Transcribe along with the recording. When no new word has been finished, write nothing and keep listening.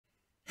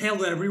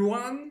Hello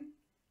everyone!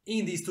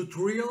 In this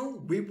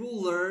tutorial we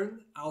will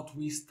learn how to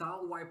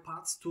install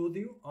UiPath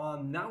Studio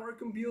on our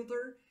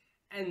computer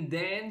and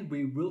then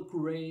we will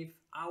create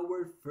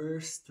our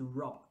first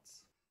robot.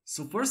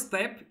 So first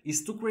step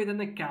is to create an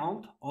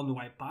account on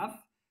UiPath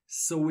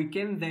so we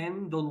can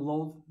then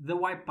download the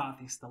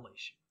UiPath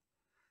installation.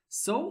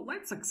 So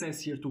let's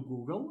access here to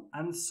Google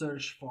and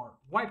search for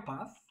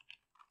UiPath.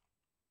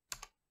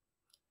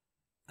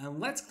 And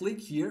let's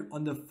click here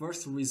on the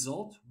first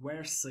result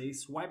where it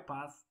says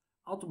UiPath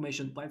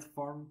Automation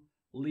Platform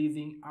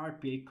Leading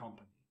RPA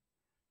Company.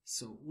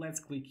 So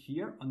let's click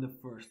here on the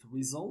first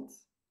result.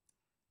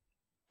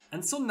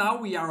 And so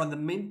now we are on the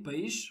main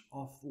page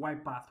of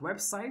UiPath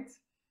website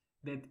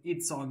that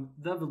it's on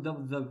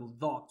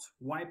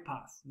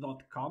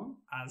www.uipath.com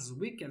as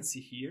we can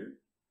see here.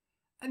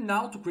 And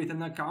now to create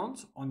an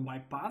account on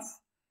UiPath,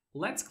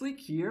 let's click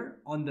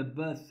here on the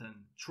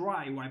button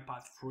Try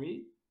UiPath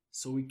Free.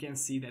 So we can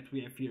see that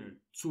we have here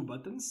two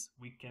buttons.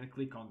 We can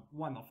click on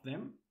one of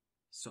them.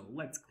 So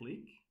let's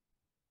click.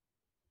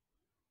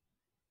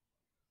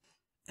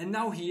 And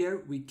now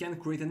here we can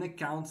create an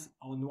account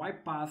on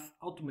UiPath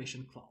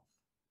Automation Cloud.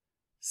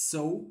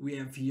 So we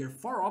have here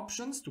four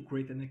options to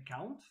create an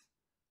account.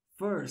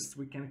 First,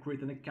 we can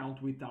create an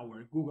account with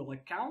our Google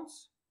account,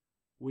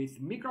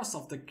 with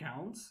Microsoft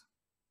account,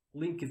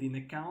 LinkedIn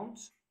account,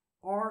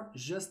 or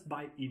just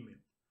by email.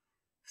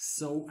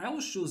 So I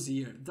will choose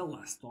here the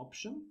last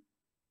option.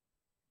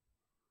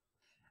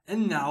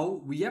 And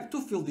now we have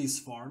to fill this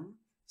form.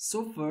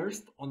 So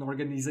first, on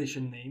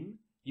organization name,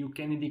 you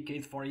can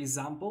indicate, for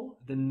example,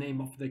 the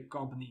name of the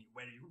company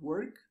where you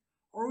work,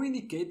 or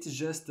indicate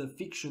just a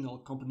fictional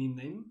company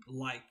name,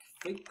 like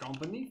fake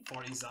company,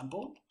 for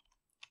example.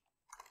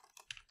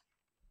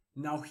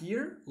 Now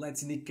here,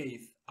 let's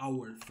indicate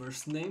our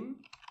first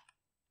name,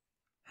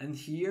 and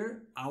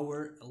here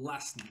our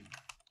last name.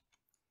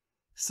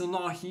 So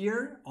now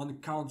here on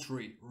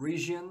country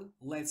region,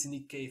 let's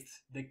indicate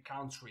the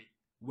country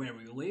where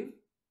we live.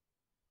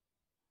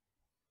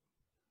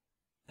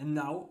 And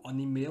now on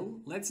email,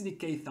 let's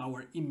indicate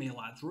our email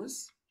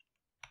address.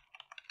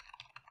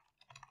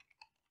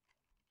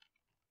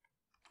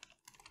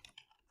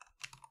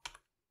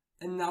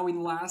 And now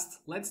in last,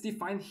 let's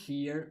define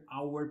here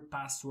our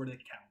password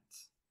account.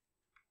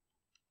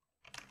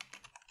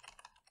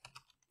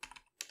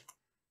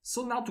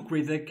 So now to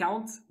create the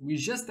account, we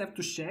just have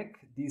to check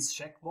this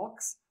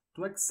checkbox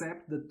to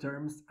accept the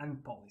terms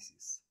and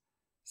policies.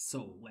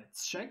 So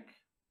let's check.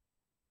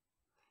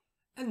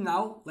 And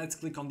now let's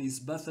click on this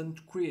button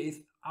to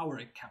create our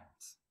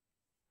account.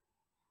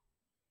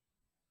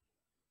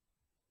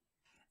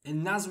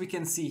 And as we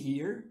can see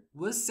here,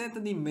 we sent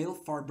an email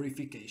for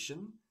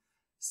verification.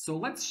 So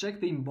let's check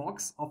the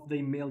inbox of the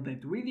email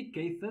that we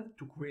indicated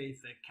to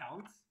create the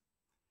account.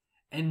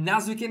 And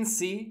as we can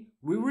see,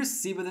 we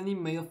received an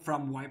email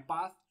from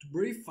UiPath to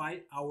verify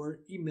our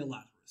email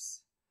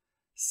address.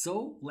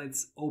 So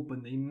let's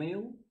open the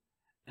email,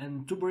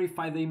 and to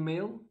verify the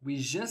email, we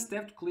just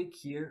have to click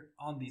here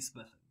on this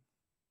button.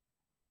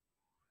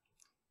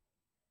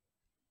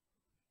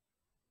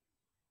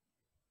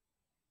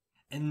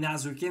 And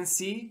as we can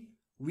see,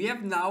 we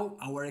have now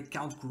our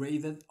account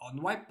created on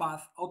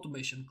UiPath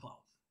Automation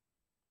Cloud.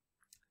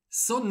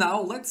 So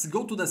now let's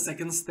go to the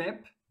second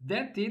step,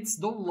 that is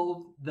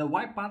download the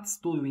UiPath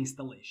Studio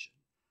installation.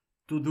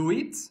 To do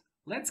it,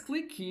 let's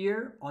click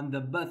here on the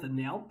button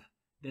Help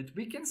that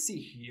we can see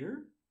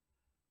here.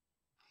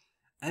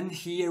 And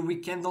here we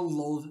can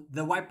download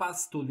the UiPath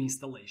Studio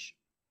installation.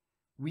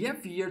 We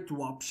have here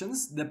two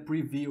options, the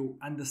preview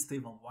and the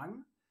stable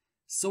one.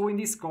 So in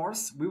this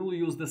course, we will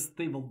use the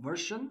stable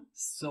version.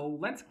 So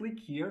let's click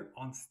here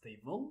on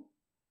stable.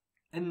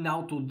 And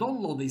now to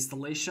download the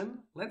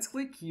installation, let's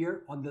click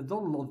here on the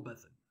download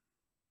button.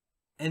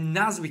 And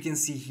as we can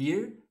see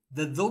here,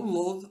 the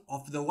download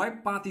of the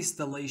UiPath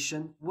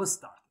installation was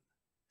started.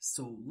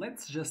 So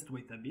let's just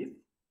wait a bit.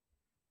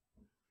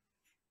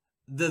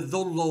 The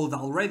download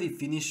already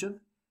finished,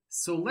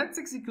 so let's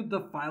execute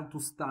the file to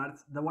start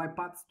the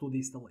UiPath Studio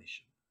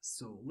installation.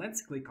 So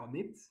let's click on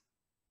it.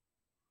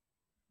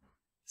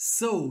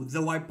 So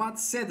the UiPath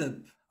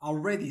setup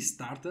already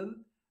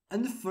started,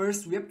 and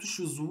first we have to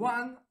choose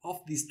one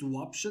of these two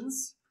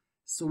options.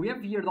 So we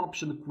have here the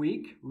option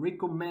Quick,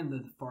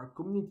 recommended for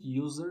community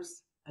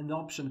users, and the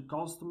option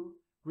Custom,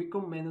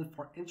 recommended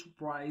for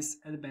enterprise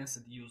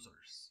advanced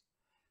users.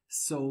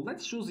 So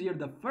let's choose here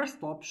the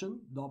first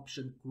option, the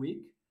option Quick,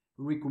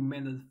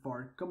 recommended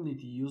for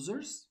community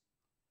users.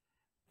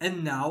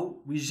 And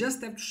now we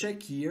just have to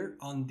check here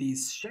on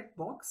this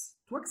checkbox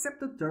to accept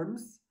the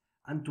terms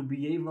and to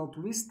be able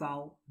to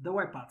install the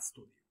UiPath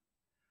Studio.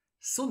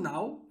 So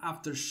now,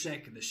 after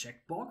checking the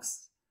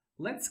checkbox,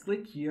 let's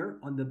click here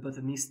on the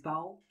button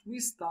Install to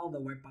install the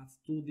UiPath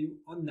Studio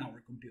on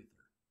our computer.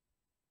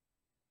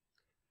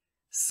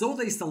 So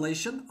the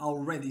installation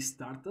already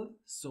started,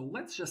 so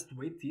let's just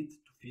wait it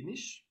to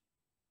finish.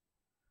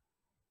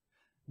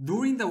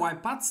 During the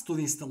UiPath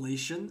Studio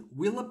installation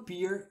will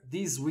appear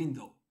this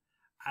window,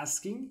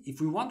 asking if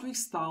we want to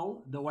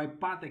install the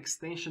UiPath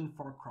extension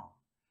for Chrome.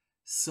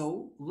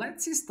 So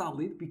let's install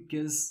it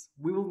because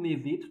we will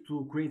need it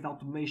to create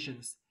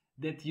automations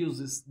that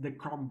uses the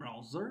Chrome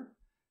browser.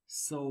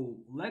 So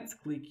let's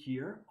click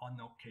here on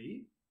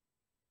OK.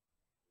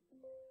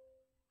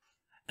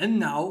 And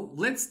now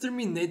let's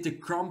terminate the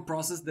Chrome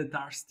processes that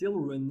are still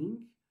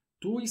running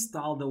to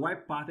install the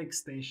UiPath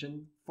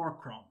extension for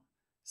Chrome.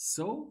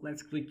 So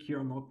let's click here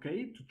on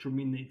OK to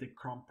terminate the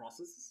Chrome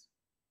processes.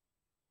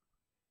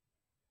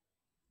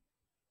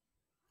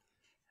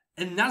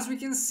 And as we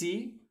can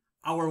see,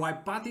 our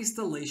UiPath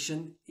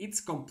installation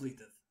is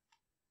completed.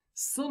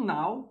 So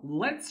now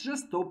let's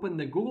just open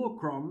the Google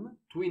Chrome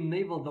to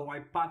enable the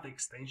UiPath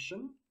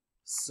extension.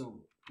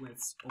 So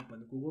let's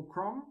open Google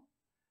Chrome.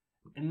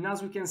 And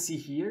as we can see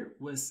here,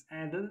 was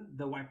added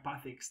the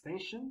UiPath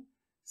extension.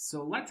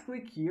 So let's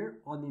click here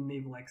on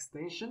Enable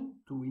Extension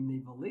to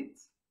enable it.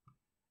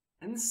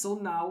 And so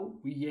now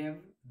we have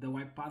the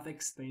UiPath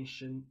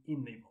extension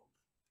enabled.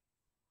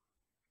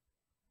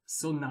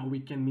 So now we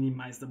can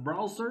minimize the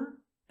browser.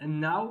 And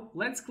now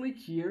let's click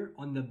here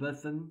on the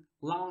button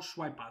Launch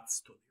UiPath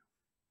Studio.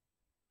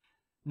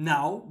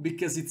 Now,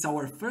 because it's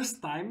our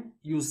first time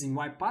using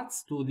UiPath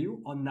Studio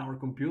on our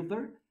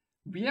computer,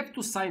 we have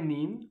to sign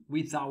in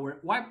with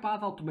our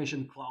UiPath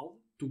Automation Cloud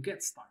to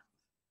get started.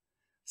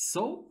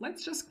 So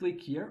let's just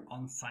click here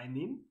on Sign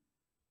In.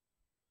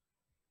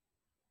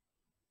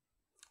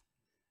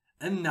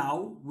 And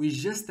now we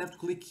just have to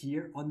click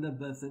here on the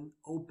button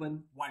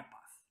Open UiPath.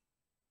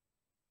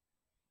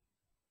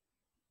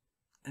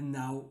 And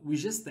now we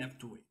just have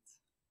to wait.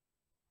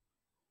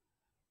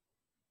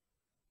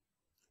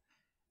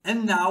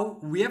 And now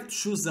we have to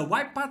choose the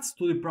UiPath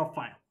Studio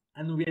profile.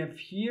 And we have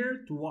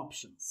here two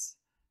options,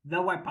 the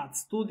UiPath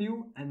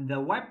Studio and the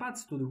UiPath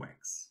Studio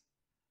X.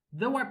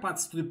 The UiPath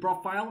Studio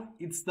profile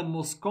is the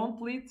most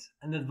complete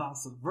and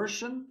advanced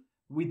version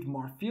with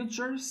more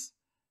features.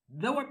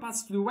 The UiPath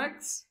Studio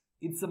X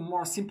is a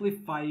more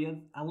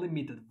simplified and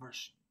limited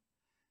version.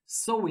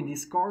 So in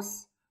this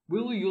course, we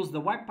will use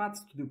the UiPath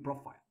Studio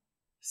profile.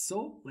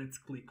 So let's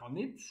click on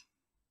it.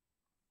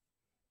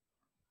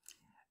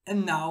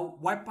 And now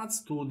UiPath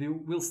Studio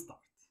will start.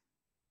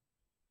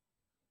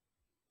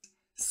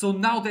 So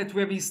now that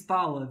we have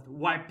installed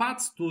UiPath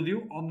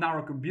Studio on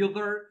our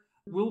computer,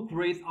 we'll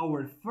create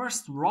our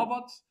first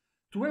robot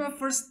to have a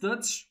first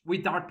touch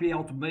with RPA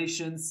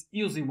automations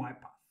using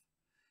UiPath.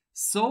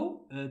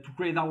 So to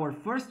create our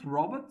first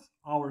robot,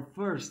 our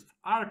first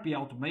RPA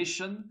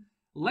automation,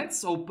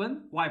 let's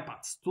open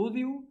UiPath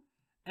Studio.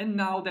 And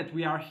now that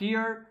we are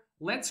here,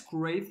 let's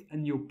create a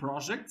new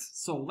project.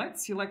 So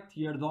let's select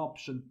here the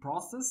option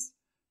Process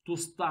to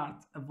start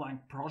a blank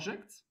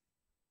project.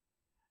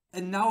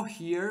 And now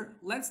here,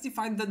 let's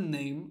define the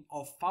name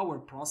of our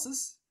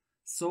process.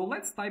 So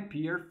let's type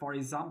here, for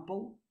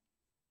example,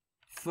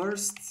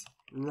 first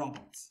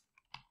robot.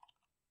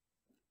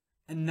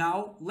 And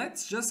now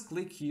let's just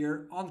click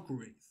here on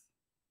Create.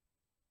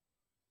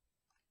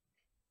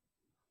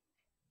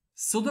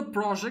 So the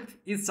project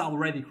is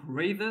already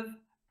created.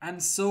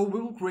 And so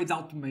we will create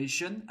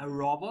automation, a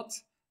robot,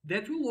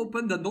 that will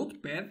open the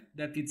Notepad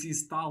that is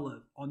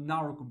installed on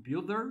our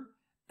computer.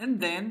 And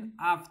then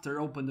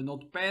after open the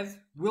Notepad,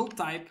 we'll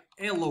type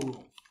hello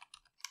world.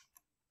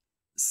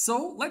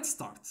 So let's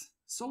start.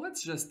 So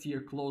let's just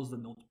here close the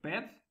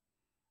Notepad.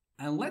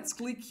 And let's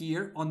click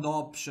here on the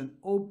option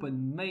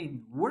Open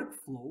Main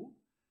Workflow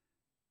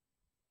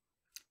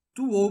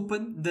to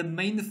open the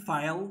main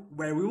file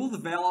where we will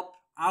develop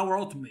our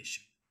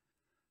automation.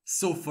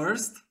 So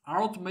first,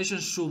 our automation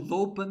should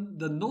open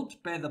the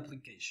Notepad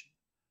application.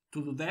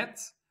 To do that,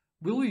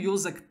 we'll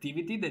use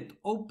activity that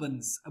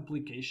opens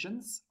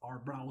applications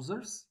or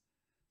browsers.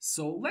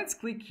 So let's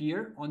click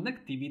here on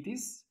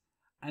Activities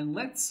and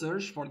let's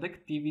search for the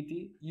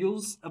activity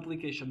Use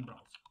Application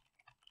Browser.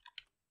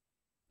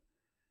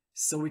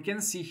 So we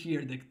can see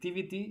here the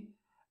activity,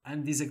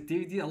 and this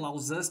activity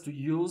allows us to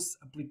use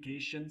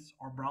applications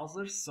or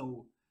browsers.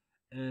 So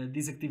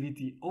this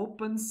activity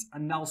opens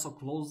and also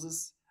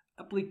closes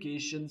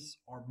applications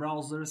or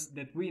browsers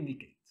that we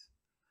indicate.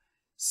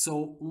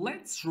 So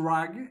let's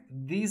drag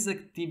this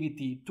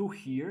activity to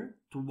here,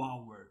 to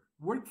our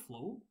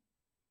workflow.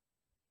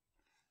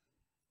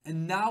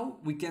 And now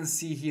we can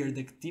see here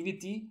the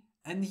activity,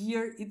 and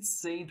here it's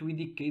saying to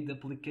indicate the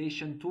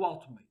application to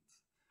automate.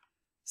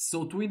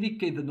 So to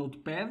indicate the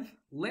Notepad,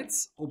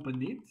 let's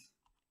open it.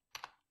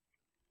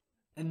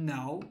 And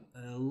now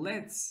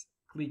let's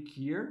click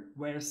here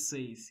where it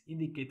says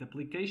indicate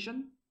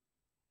application.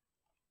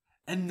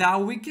 And now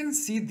we can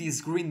see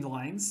these green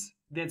lines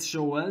that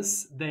show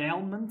us the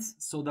elements,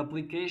 so the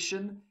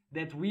application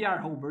that we are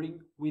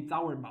hovering with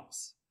our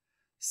mouse.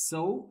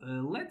 So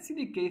let's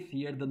indicate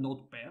here the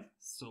Notepad.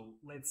 So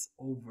let's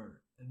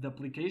hover the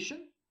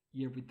application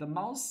here with the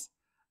mouse.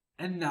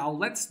 And now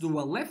let's do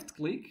a left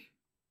click.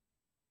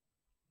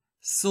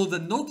 So the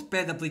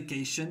Notepad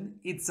application,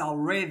 it's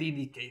already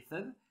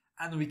indicated,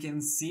 and we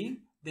can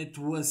see that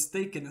was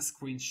taken a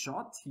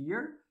screenshot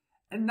here.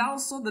 And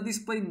also the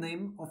display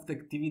name of the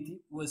activity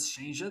was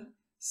changed,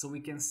 so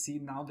we can see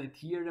now that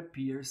here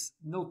appears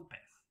Notepad.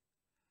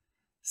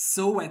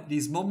 So at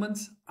this moment,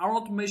 our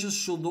automation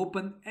should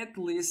open at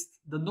least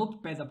the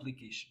Notepad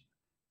application.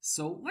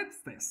 So let's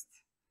test.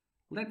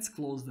 Let's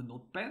close the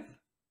Notepad.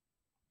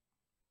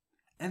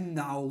 And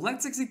now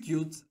let's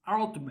execute our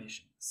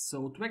automation.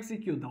 So to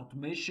execute the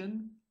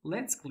automation,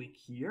 let's click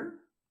here.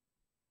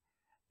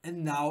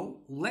 And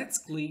now let's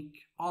click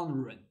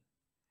on Run.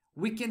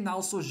 We can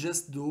also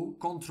just do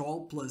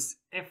Ctrl plus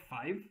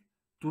F5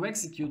 to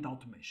execute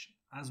automation,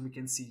 as we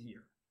can see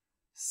here.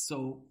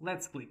 So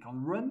let's click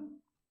on Run.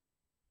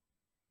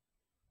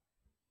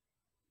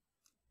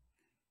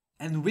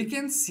 And we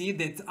can see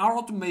that our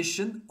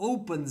automation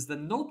opens the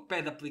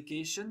Notepad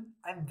application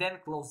and then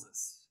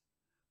closes.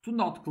 To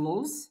not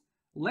close,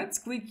 let's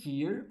click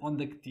here on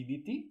the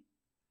activity.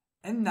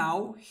 And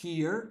now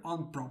here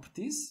on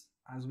Properties,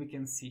 as we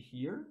can see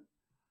here,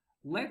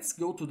 let's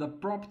go to the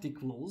property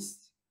closed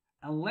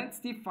and let's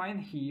define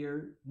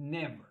here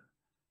never.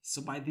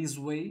 So by this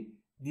way,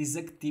 this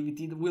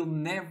activity will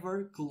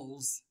never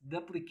close the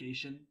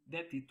application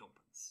that it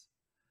opens.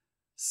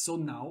 So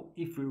now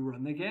if we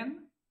run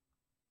again,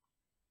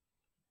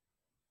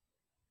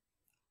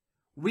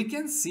 we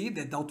can see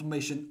that the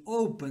automation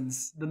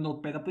opens the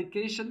Notepad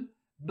application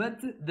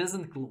but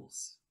doesn't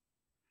close.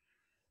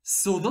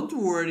 So don't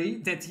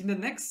worry that in the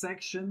next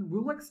section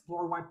we'll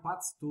explore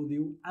UiPath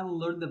Studio and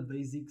learn the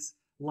basics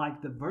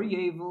like the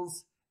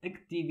variables,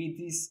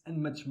 activities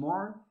and much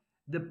more.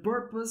 The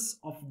purpose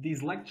of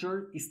this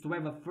lecture is to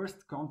have a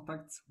first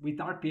contact with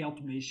RPA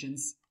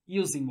automations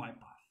using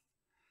UiPath.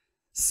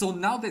 So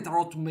now that our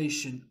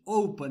automation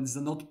opens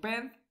the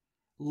Notepad,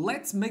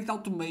 let's make the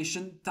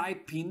automation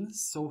type in,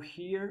 so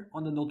here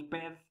on the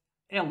Notepad,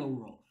 hello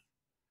world.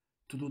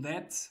 To do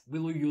that,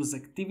 we'll use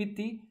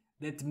activity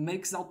that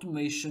makes the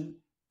automation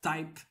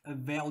type a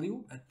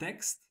value, a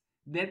text,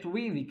 that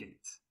we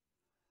indicate.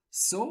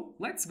 So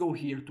let's go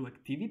here to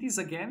activities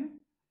again,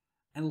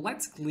 and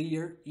let's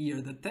clear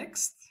here the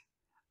text,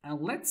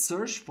 and let's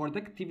search for the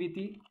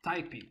activity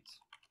type it.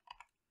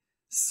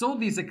 So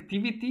this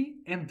activity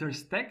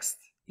enters text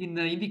in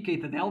an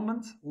indicated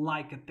element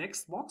like a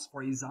text box,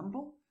 for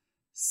example.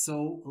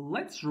 So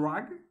let's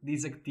drag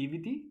this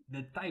activity,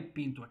 the type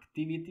into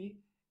activity,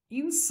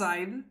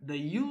 inside the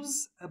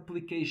use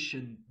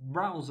application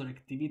browser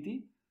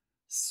activity.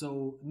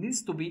 So it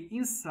needs to be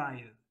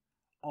inside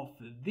of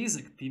this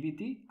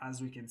activity,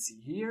 as we can see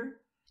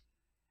here.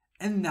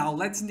 And now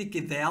let's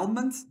indicate the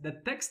element,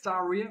 the text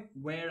area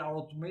where our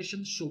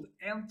automation should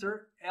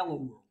enter hello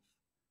world.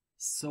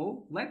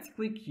 So let's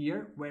click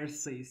here where it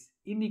says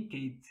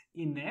indicate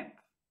in app.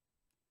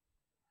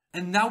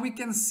 And now we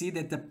can see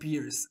that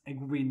appears a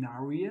green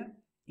area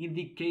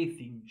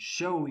indicating,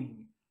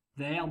 showing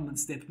the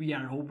elements that we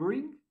are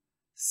hovering.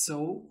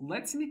 So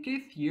let's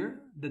indicate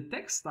here the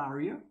text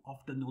area of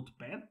the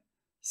Notepad.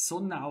 So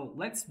now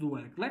let's do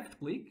a left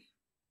click.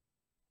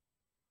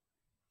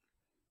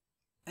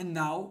 And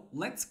now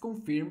let's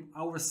confirm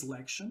our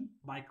selection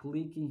by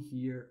clicking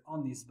here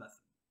on this button.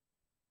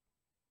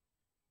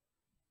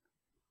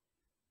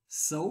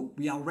 So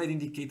we already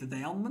indicated the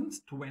element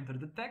to enter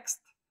the text.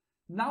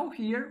 Now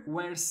here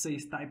where it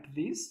says type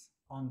this,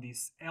 on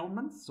this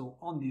element, so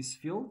on this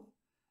field,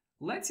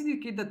 let's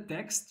indicate the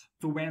text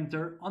to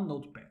enter on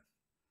Notepad.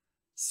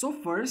 So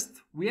first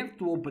we have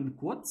to open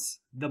quotes,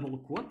 double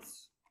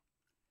quotes,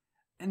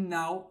 and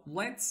now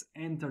let's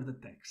enter the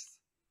text.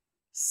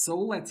 So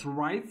let's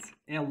write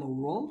hello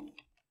world.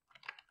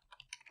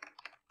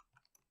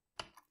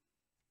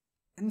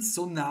 And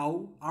so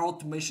now our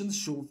automation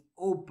should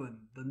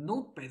open the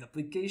Notepad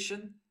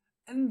application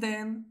and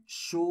then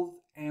should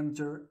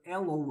enter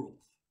hello world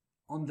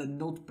on the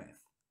Notepad.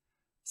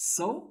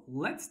 So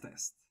let's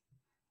test.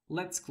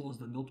 Let's close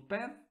the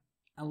Notepad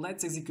and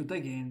let's execute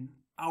again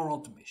our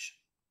automation.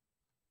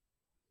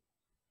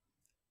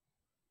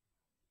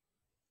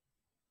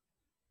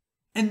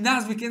 And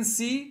as we can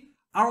see,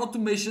 our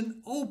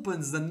automation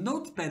opens the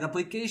Notepad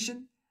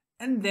application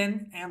and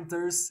then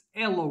enters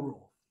hello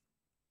world.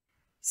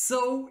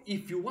 So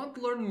if you want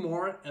to learn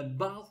more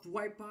about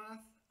UiPath,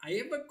 I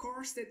have a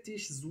course that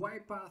teaches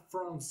UiPath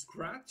from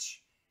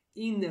scratch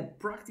in a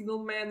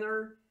practical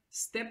manner,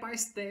 step by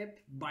step,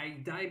 by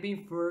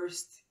diving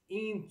first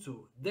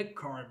into the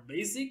core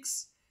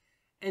basics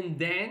and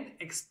then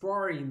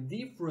exploring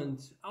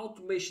different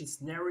automation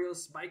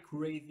scenarios by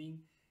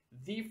creating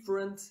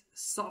different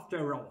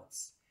software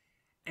robots.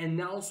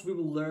 And also we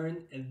will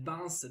learn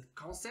advanced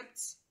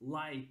concepts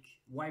like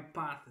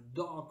UiPath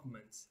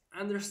document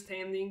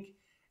understanding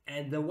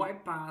and the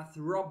UiPath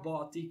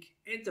robotic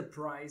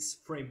enterprise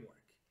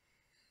framework.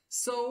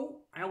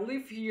 So I'll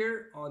leave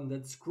here on the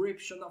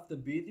description of the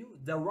video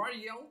the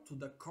URL to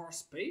the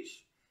course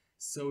page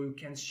so you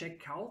can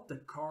check out the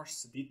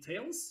course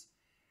details.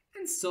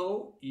 And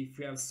so if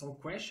you have some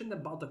question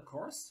about the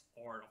course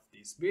or of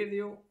this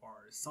video or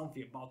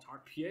something about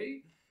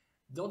RPA,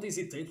 don't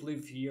hesitate to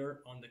leave here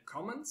on the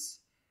comments.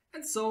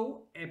 And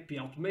so happy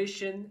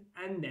automation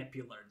and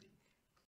happy learning.